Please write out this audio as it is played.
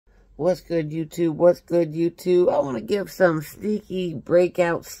What's good, YouTube? What's good, YouTube? I want to give some sneaky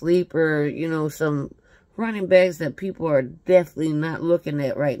breakout sleeper, some running backs that people are definitely not looking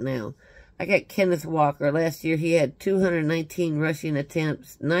at right now. I got Kenneth Walker. Last year, he had 219 rushing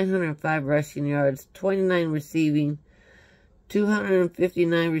attempts, 905 rushing yards, 29 receiving,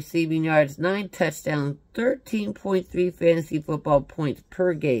 259 receiving yards, 9 touchdowns, 13.3 fantasy football points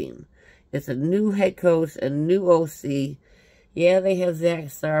per game. It's a new head coach, a new OC. Yeah, they have Zach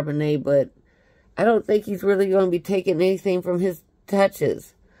Charbonnet, but I don't think he's really going to be taking anything from his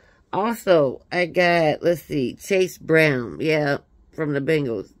touches. Also, I got, let's see, Chase Brown. Yeah, from the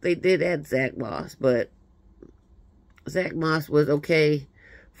Bengals. They did add Zach Moss, but Zach Moss was okay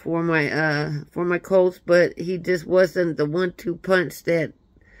for my Colts, but he just wasn't the 1-2 punch that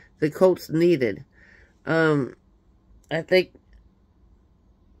the Colts needed. I think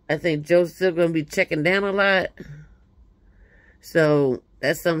Joe's still going to be checking down a lot. So,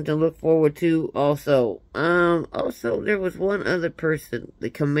 that's something to look forward to also. Also, there was one other person,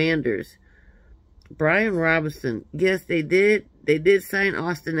 the Commanders. Brian Robinson. Yes, they did sign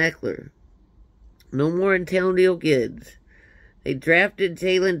Austin Eckler. No more Antonio Gibbs. They drafted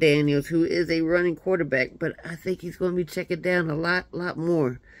Jalen Daniels, who is a running quarterback, but I think he's going to be checking down a lot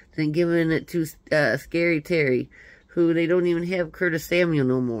more than giving it to Scary Terry, who they don't even have Curtis Samuel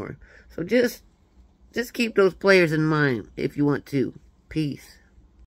no more. So just keep those players in mind if you want to. Peace.